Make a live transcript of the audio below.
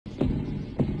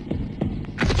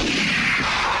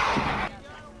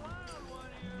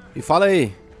E fala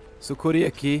aí, Sucuri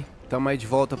aqui, tamo aí de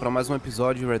volta pra mais um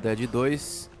episódio de Red Dead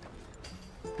 2.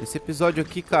 Nesse episódio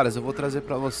aqui, caras, eu vou trazer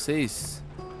pra vocês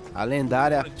a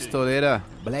lendária pistoleira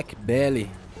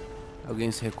Belle. Alguém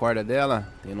se recorda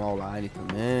dela? Tem no online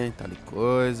também, tal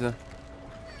coisa.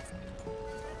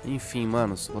 Enfim,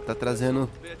 manos, vou estar trazendo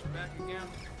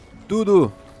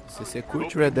tudo. Se você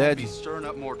curte Red Dead,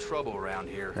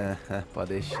 pode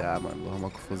deixar, mano, não vou arrumar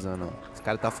confusão não. Os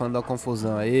caras tá falando da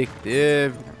confusão aí que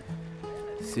teve.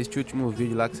 Assiste o último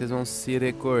vídeo lá que vocês vão se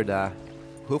recordar.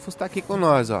 Rufus tá aqui com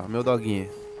nós, ó, meu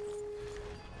doguinho.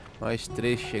 Nós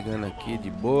três chegando aqui de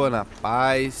boa, na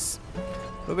paz.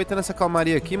 Aproveitando essa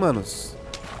calmaria aqui, manos.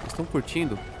 Vocês estão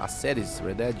curtindo as séries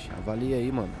Red Dead? Avalia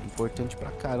aí, mano, importante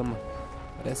pra caramba.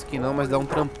 Parece que não, mas dá um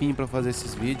trampinho pra fazer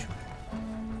esses vídeos.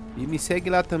 E me segue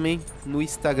lá também no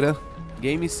Instagram,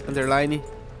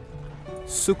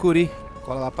 games_sucuri.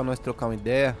 Cola lá pra nós trocar uma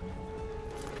ideia.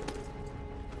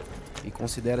 E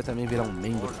considera também virar um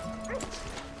membro.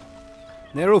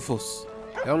 Né, Rufus?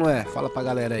 É ou não é? Fala pra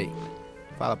galera aí.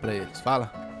 Fala pra eles,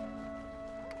 fala.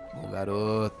 Bom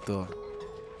garoto.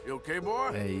 You okay,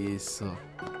 boy? É isso.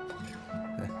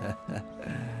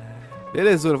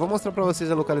 Beleza, vou mostrar pra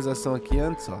vocês a localização aqui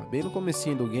antes, ó. Bem no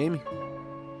comecinho do game.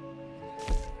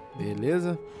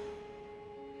 Beleza.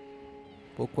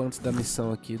 Pouco antes da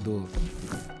missão aqui do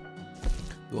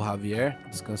Javier,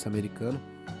 descanso americano.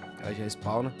 O cara já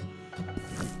spawna.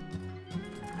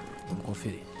 Vamos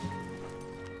conferir.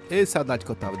 Ei, saudade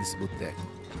que eu tava desse boteco.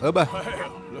 Oba!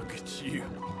 Well, look at you.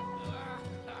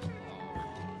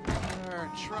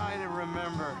 Try to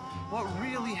remember what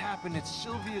really happened at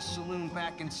Sylvia's Saloon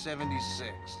back in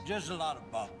 '76. Just a lot of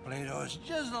bunk, Plato. It's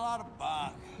just a lot of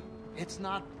bunk. It's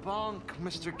not bunk,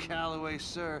 Mr. Calloway,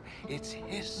 sir. It's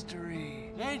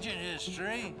history. Ancient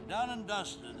history, done and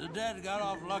dusted. The dead got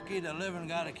off lucky, the living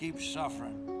gotta keep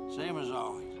suffering. Same as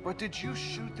always. But did you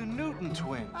shoot the Newton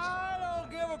twins? I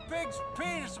don't give a pig's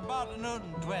penis about the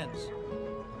Newton twins.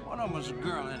 One of them was a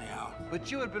girl, anyhow.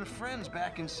 But you had been friends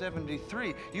back in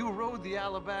 '73. You rode the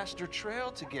Alabaster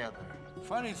Trail together.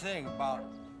 Funny thing about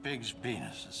pigs'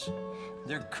 penises.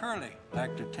 They're curly,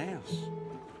 like their tails.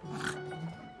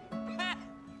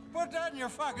 Put that in your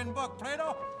fucking book,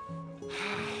 Plato.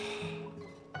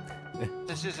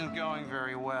 This isn't going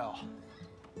very well.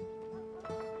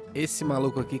 Esse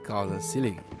maluco aqui causa, se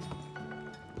liga.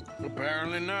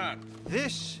 Apparently not.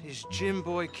 This is Jim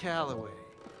Boy Calloway.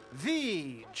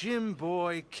 The Jim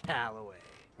Boy Calloway.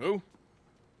 Who?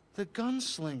 The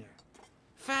gunslinger.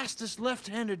 Fastest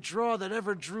left-handed draw that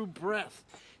ever drew breath.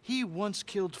 He once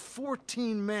killed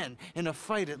 14 men in a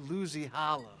fight at Lucy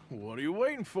Hollow. What are you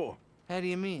waiting for? How do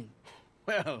you mean?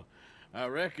 Well, I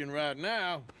reckon right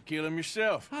now, kill him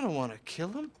yourself. I don't want to kill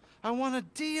him. I want to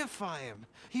deify him.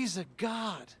 He's a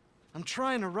god. I'm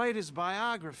trying to write his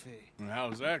biography. And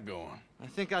how's that going? I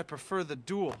think I prefer the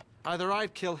duel. Either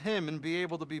I'd kill him and be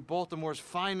able to be Baltimore's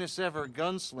finest ever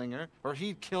gunslinger, or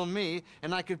he'd kill me,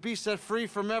 and I could be set free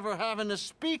from ever having to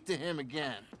speak to him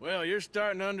again. Well, you're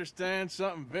starting to understand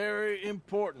something very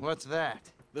important. What's that?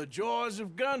 The joys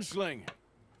of gunslinging.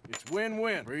 It's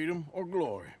win-win, freedom or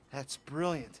glory. That's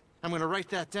brilliant. I'm gonna write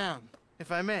that down,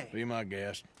 if I may. Be my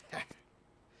guest.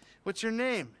 What's your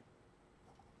name?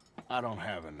 I don't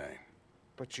have a name.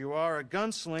 But you are a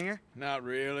gunslinger. Not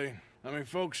really. I mean,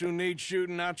 folks who need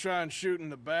shooting, I try and shoot in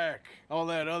the back. All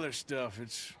that other stuff,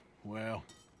 it's, well,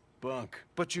 bunk.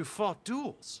 But you fought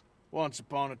duels. Once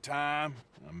upon a time,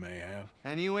 I may have.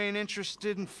 And you ain't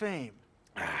interested in fame.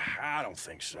 I don't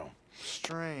think so.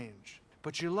 Strange.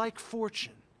 But you like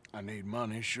fortune. I need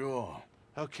money, sure.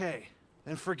 Okay.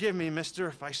 Then forgive me, mister,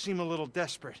 if I seem a little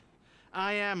desperate.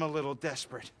 I am a little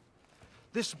desperate.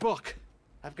 This book,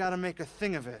 I've got to make a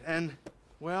thing of it, and,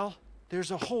 well,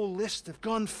 there's a whole list of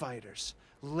gunfighters.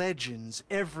 Legends,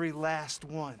 every last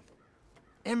one.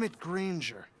 Emmett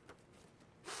Granger.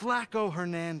 Flaco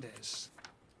Hernandez.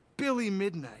 Billy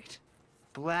Midnight.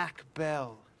 Black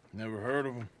Belle. Never heard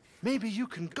of him. Maybe you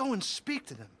can go and speak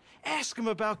to them. Ask them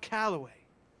about Calloway.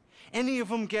 Any of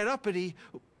them get uppity,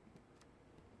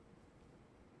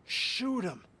 shoot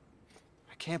them.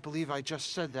 I can't believe I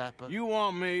just said that, but... You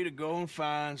want me to go and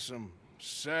find some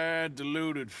sad,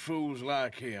 deluded fools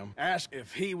like him, ask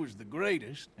if he was the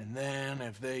greatest, and then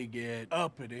if they get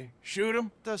uppity, shoot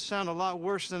him? Does sound a lot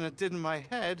worse than it did in my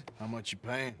head. How much you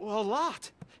paying? Well, a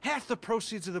lot. Half the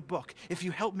proceeds of the book, if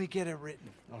you help me get it written.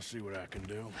 I'll see what I can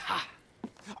do. Ha!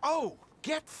 Oh,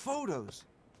 get photos.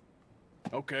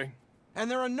 Okay. And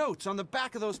there are notes on the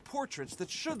back of those portraits that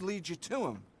should lead you to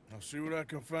him. I'll see what I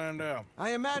can find out.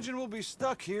 I imagine we'll be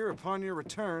stuck here upon your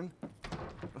return.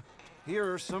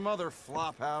 Here or some other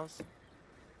flophouse.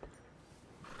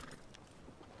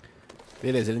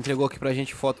 Beleza, ele entregou aqui pra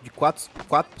gente foto de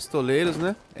quatro pistoleiros,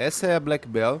 né? Essa é a Black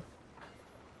Belle.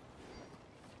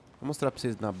 Vou mostrar pra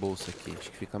vocês na bolsa aqui, acho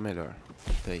que fica melhor.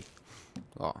 Tá aí.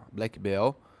 Ó, Black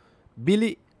Belle.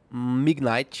 Billy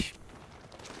Midnight.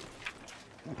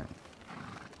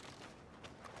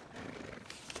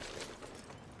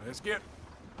 Pera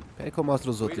aí que eu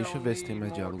mostro os outros, deixa eu ver se tem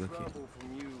mais diálogo aqui.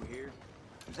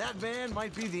 That man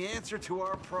might be the answer to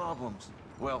our problems.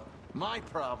 Well, my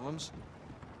problems.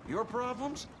 Your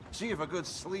problems? See if a good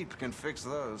sleep can fix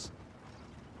those.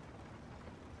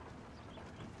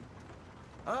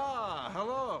 Ah,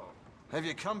 hello. Have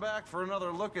you come back for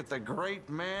another look at the great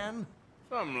man?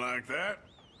 Something like that.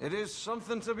 It is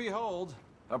something to behold.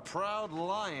 A proud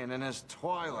lion in his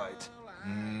twilight.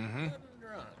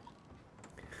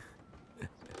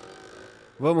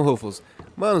 Vamos, Rufus.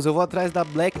 Manos, eu vou atrás da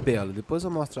Black Belle. Depois eu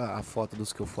mostro a foto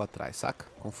dos que eu for atrás, saca?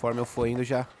 Conforme eu for indo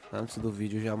já, antes do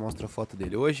vídeo, já mostro a foto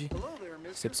dele. Hoje,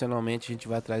 excepcionalmente, a gente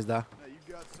vai atrás da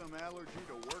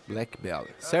Black Belle,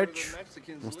 certo?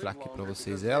 Vou mostrar aqui pra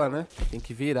vocês ela, né? Tem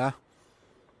que virar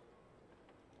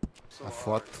a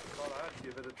foto.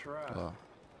 Ó.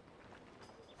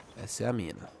 Essa é a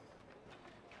mina.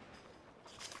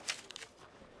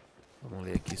 Vamos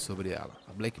ler aqui sobre ela.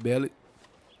 A Black Belle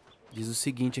diz o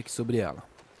seguinte aqui sobre ela.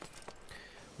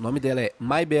 O nome dela é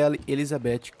Belle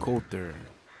Elizabeth Coulter,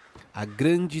 a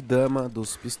grande dama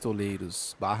dos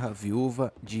pistoleiros /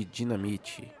 viúva de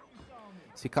dinamite.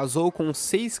 Se casou com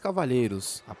 6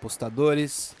 cavalheiros,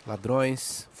 apostadores,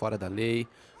 ladrões, fora da lei.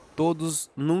 Todos,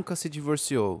 nunca se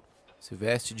divorciou. Se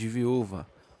veste de viúva,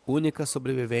 única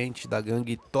sobrevivente da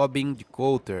gangue Tobin de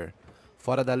Coulter,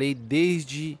 fora da lei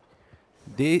desde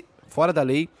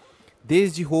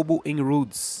roubo em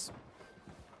Rhodes.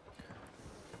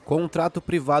 Contrato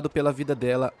privado pela vida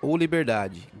dela ou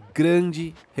liberdade.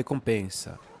 Grande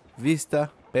recompensa.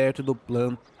 Vista perto do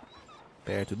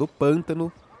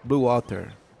pântano Blue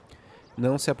Water.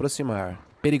 Não se aproximar.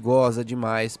 Perigosa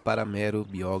demais para mero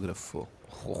biógrafo.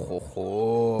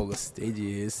 Gostei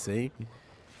disso, hein?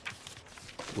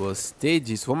 Gostei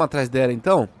disso. Vamos atrás dela,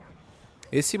 então?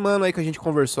 Esse mano aí que a gente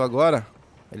conversou agora,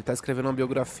 ele tá escrevendo uma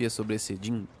biografia sobre esse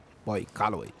Jim Boy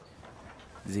Calloway.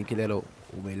 Dizem que ele era o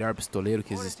melhor pistoleiro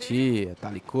que existia,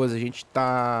 tal e coisa. A gente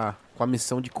tá com a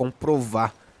missão de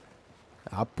comprovar,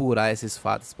 apurar esses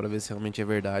fatos pra ver se realmente é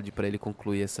verdade, pra ele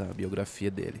concluir essa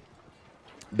biografia dele.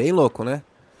 Bem louco, né?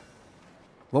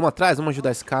 Vamos atrás? Vamos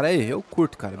ajudar esse cara aí? Eu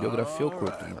curto, cara. Biografia eu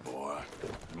curto, mano.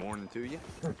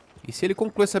 E se ele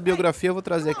concluir essa biografia, eu vou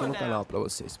trazer aqui no canal pra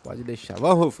vocês. Pode deixar.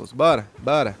 Vamos, Rufus. Bora,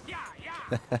 bora.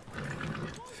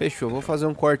 Fechou. Vou fazer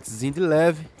um cortezinho de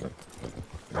leve.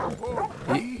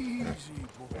 E... o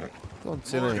que tá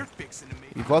acontecendo aí?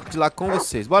 E volto de lá com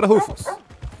vocês. Bora, Rufus.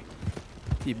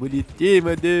 Que bonitinho,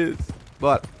 meu Deus.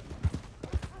 Bora.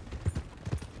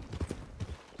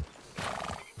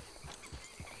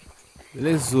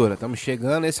 Belezura, estamos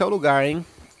chegando. Esse é o lugar, hein?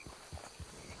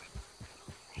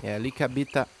 É ali que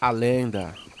habita a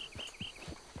lenda.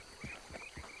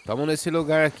 Estamos nesse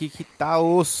lugar aqui que tá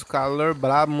osso. Calor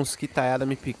brabo, mosquitaiada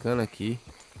me picando aqui.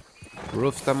 O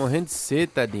Rufus tá morrendo de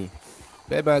sede, tadinho.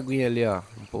 Bebe a aguinha ali, ó.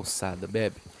 Empoçada,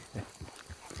 bebe.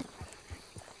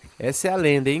 Essa é a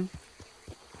lenda, hein?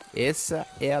 Essa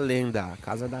é a lenda, a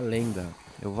casa da lenda.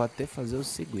 Eu vou até fazer o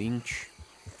seguinte.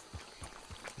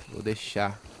 Vou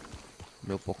deixar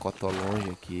meu pocotó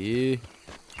longe aqui.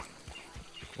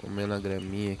 Comendo a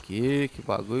graminha aqui. Que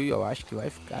bagulho, eu acho que vai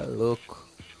ficar louco.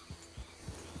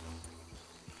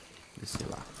 Desce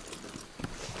lá.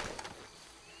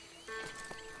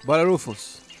 Bora,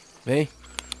 Rufus. Vem.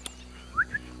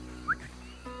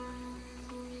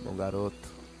 Bom garoto.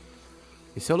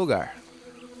 Esse é o lugar.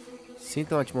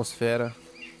 Sintam a atmosfera.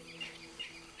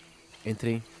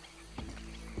 Entrem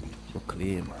no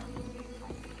clima.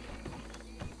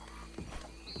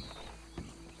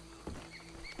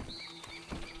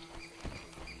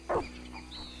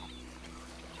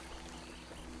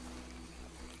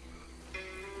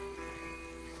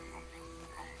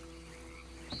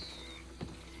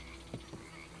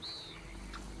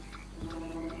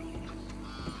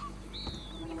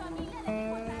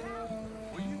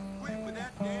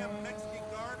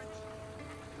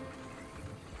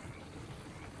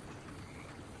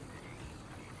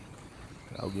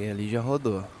 Alguém ali já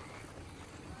rodou.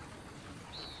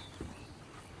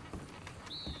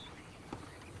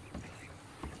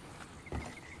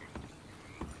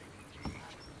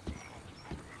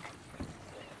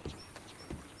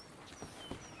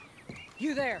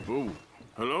 You there? Oh,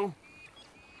 hello?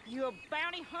 You a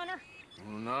bounty hunter?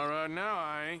 Well, not right now,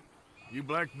 I ain't. You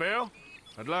Black Belle?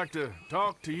 I'd like to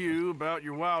talk to you about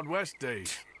your Wild West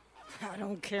days. I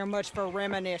don't care much for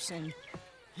reminiscing.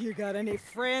 You got any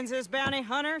friends as bounty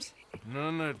hunters?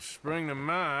 None that spring to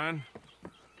mind.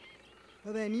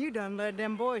 Well, then you done led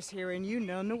them boys here and you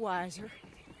none the wiser.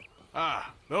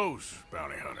 Ah, those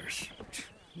bounty hunters.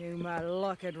 Knew my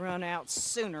luck had run out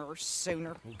sooner or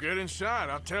sooner. Well, get inside.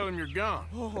 I'll tell them you're gone.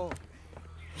 Oh,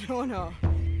 no.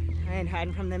 I ain't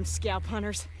hiding from them scalp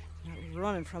hunters. Not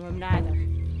running from them neither.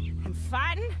 And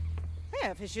fighting?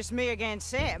 Yeah, if it's just me against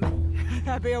Sam,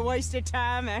 that'd be a waste of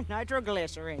time and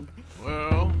nitroglycerin.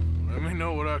 Well, let me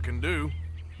know what I can do.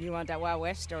 You want that Wild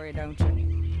West story, don't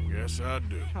you? Yes, I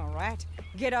do. All right.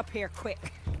 Get up here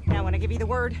quick. Now, when I give you the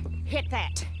word, hit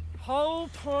that. Whole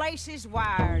place is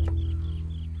wired.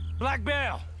 Black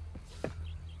Belle,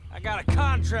 I got a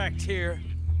contract here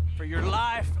for your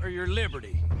life or your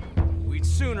liberty. We'd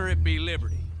sooner it be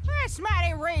liberty. That's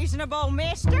mighty reasonable,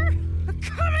 mister.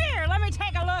 Come here, let me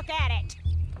take a look at it.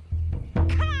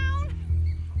 Come on.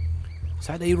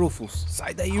 Sai daí, Rufus.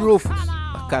 Sai daí, Rufus.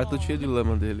 A cara tá cheia de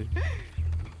lama dele.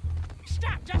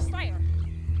 Stop just there.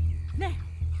 Now,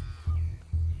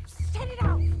 set it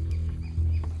off.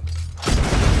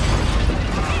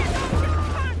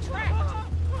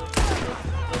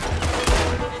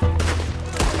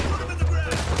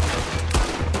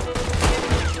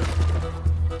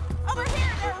 Over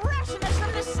here, they're rushing us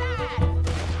from the side.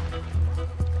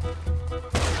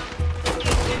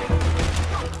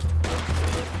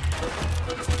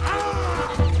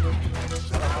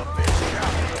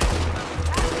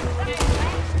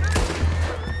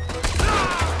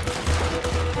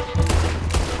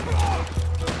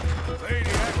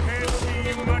 Lady, I can't see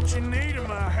you much in need of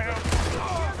my help.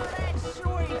 Isn't that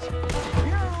sweet?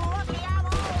 You're lucky I'm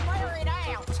all married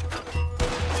out.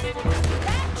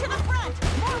 Back to the front,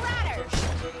 more riders.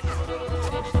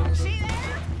 See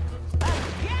there? A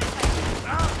gatling.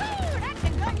 Ooh, that's the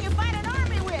gun you fight an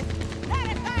army with. Not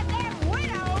a goddamn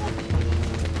widow.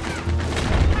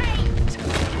 Wait.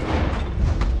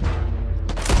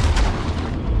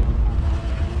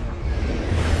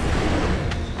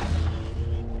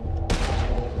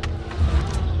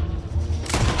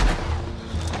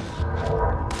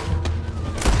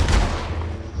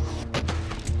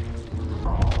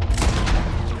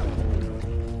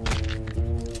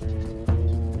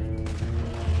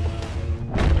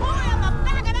 Boy, on the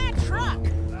back of that truck!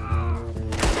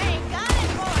 They got it,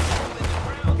 boys!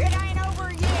 It ain't over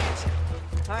yet.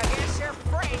 I guess their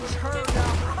friends heard the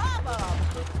hubbub.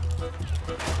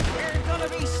 There's gonna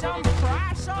be some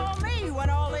price on me when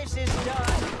all this is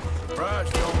done. Price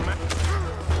don't matter.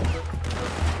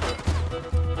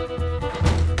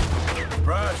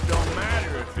 Price don't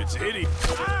matter if it's hideous.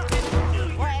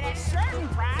 Well, at a certain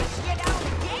price, you don't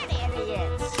get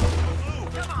idiots.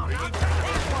 Come on, now.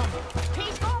 That one.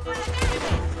 He's going for the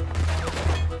gatling.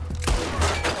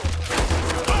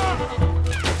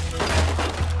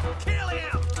 Kill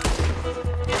him!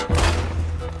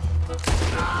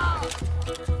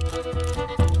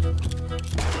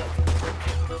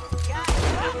 Got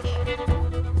lucky.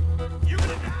 You're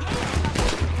gonna die!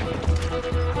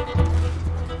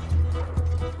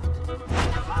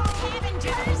 Kevin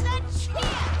turns the chip.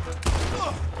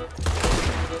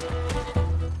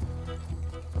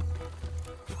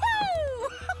 Woo!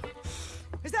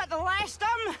 Is that the last of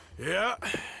them? Yeah.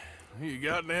 You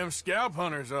got them scalp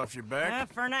hunters off your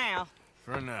back. For now.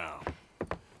 For now.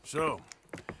 So,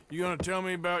 you gonna tell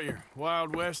me about your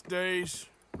Wild West days?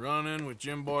 Running with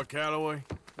Jim Boy Calloway?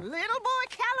 Little boy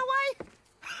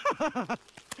Calloway?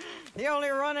 The only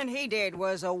running he did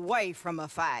was away from a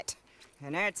fight.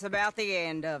 And that's about the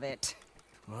end of it.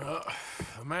 Well,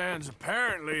 the man's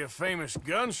apparently a famous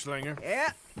gunslinger.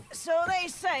 Yeah, so they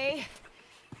say.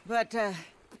 But,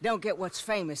 don't get what's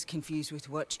famous confused with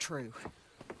what's true.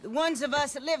 The ones of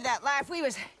us that lived that life, we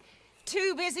was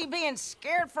too busy being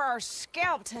scared for our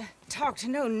scalp to talk to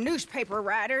no newspaper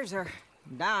writers or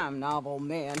dime novel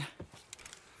men.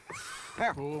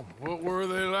 Well, what were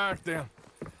they like then?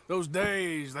 Those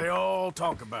days they all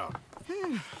talk about.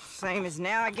 Same as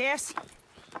now, I guess.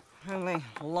 Only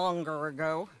longer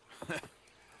ago.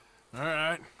 All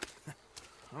right.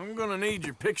 I'm gonna need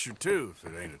your picture, too, if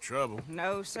it ain't a trouble.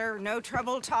 No, sir, no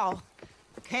trouble at all.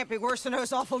 Can't be worse than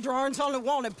those awful drawings on the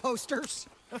wanted posters.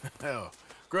 Hell,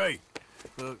 great.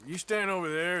 Look, you stand over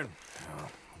there and...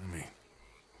 let me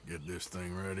get this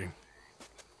thing ready.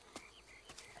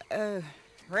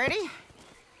 Ready?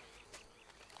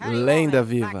 How do you Lenda want it?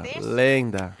 viva. Like this?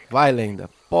 Lenda. Vai, Lenda.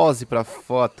 Pose pra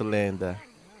foto, Lenda.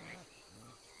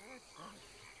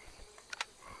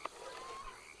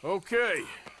 Okay,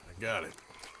 I got it.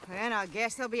 And I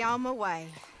guess they'll be on my way.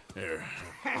 Here.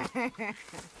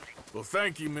 Well,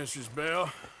 thank you, Mrs. Belle.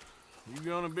 You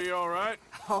gonna be all right?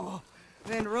 Oh,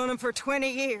 been running for 20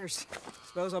 years.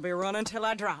 Suppose I'll be running till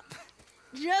I drop.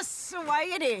 Just the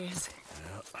way it is.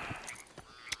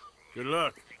 Good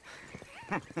luck.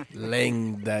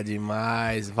 Lenda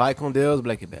demais. Vai com Deus,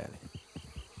 Black Belle.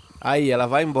 Aí, ela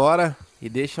vai embora e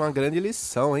deixa uma grande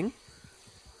lição, hein?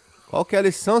 Qual que é a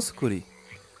lição, Sucuri?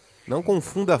 Não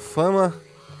confunda fama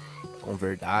com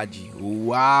verdade.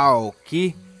 Uau,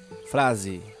 que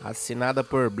frase. Assinada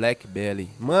por Black Belle.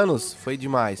 Manos, foi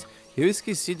demais. Eu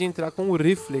esqueci de entrar com o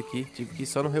rifle aqui. Tive que ir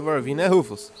só no revolvinho, né,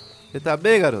 Rufus? Você tá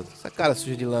bem, garoto? Essa cara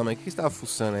suja de lama aí. O que você tava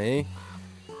fuçando aí, hein?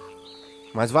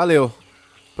 Mas valeu.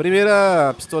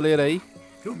 Primeira pistoleira aí.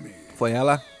 Foi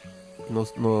ela.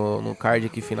 No card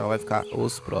aqui final vai ficar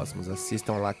os próximos.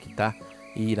 Assistam lá que tá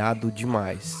irado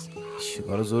demais. Ixi,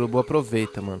 agora os urubu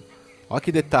aproveita, mano. Ó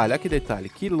que detalhe, ó que detalhe.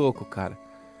 Que louco, cara.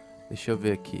 Deixa eu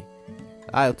ver aqui.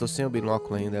 Ah, eu tô sem o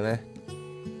binóculo ainda, né?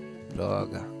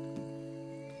 Droga.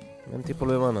 Mas não tem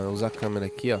problema não. Eu uso a câmera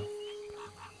aqui, ó.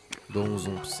 Dou um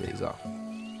zoom pra vocês, ó.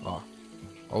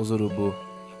 Ó os urubu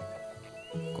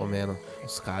comendo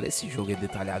os caras. Esse jogo é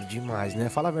detalhado demais, né?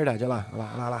 Fala a verdade, olha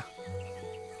lá.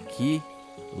 Que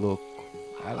louco.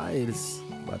 Olha lá eles.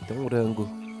 Bateu um rango.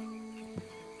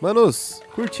 Manos,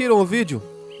 curtiram o vídeo?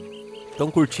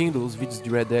 Estão curtindo os vídeos de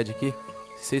Red Dead aqui?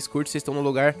 Se vocês curtem, vocês estão no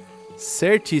lugar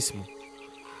certíssimo.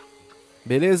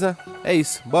 Beleza? É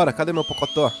isso. Bora, cadê meu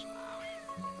pocotó?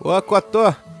 Ô,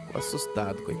 Cotó! Tô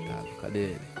assustado, coitado. Cadê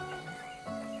ele?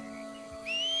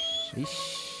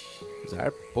 Ixi,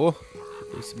 zarpou.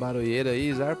 Esse barulheiro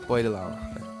aí, zarpou ele lá,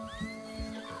 ó.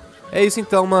 É isso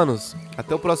então, manos.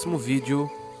 Até o próximo vídeo.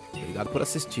 Obrigado por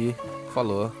assistir.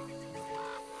 Falou.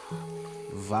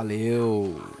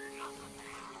 Valeu.